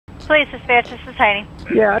Police dispatch, this is Heidi.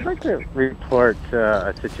 Yeah, I'd like to report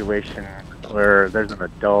a situation where there's an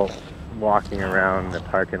adult walking around the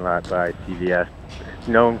parking lot by CVS.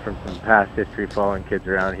 Known from some past history following kids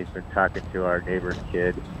around. He's been talking to our neighbor's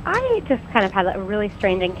kid. I just kind of had a really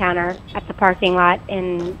strange encounter at the parking lot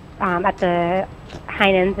at the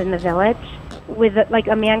Heinen's in the Village. With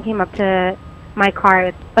a man came up to my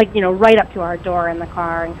car, right up to our door in the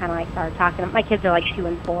car, and kind of started talking. My kids are 2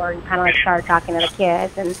 and 4, and kind of started talking to the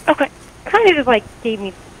kids, and kind of just gave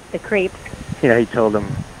me the creeps. He told him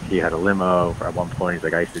he had a limo. At one point, he's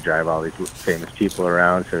like, I used to drive all these famous people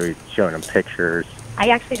around, so he's showing him pictures. I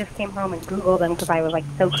actually just came home and Googled him because I was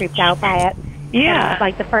so creeped out by it. Yeah.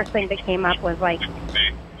 And, the first thing that came up was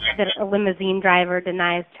that a limousine driver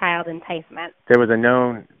denies child enticement. There was a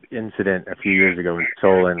known incident a few years ago in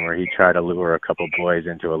Solon where he tried to lure a couple boys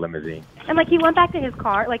into a limousine. And he went back to his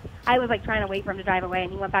car. I was trying to wait for him to drive away,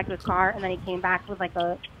 and he went back to his car, and then he came back with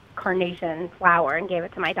a carnation flower and gave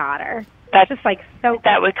it to my daughter. That's just so.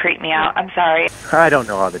 That would creep me out. I'm sorry. I don't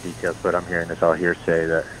know all the details, but I'm hearing this all hearsay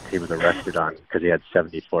that he was arrested on because he had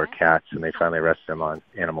 74 cats, and they finally arrested him on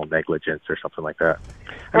animal negligence or something like that.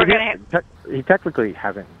 He technically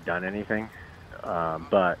hasn't done anything,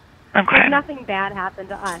 but nothing bad happened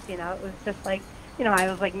to us. It was just I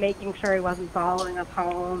was making sure he wasn't following us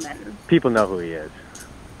home, and people know who he is.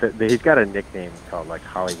 He's got a nickname called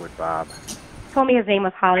Hollywood Bob. Told me his name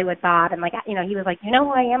was Hollywood Bob, and he was you know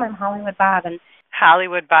who I am? I'm Hollywood Bob. And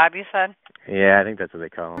Hollywood Bob, you said? Yeah, I think that's what they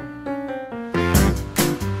call him.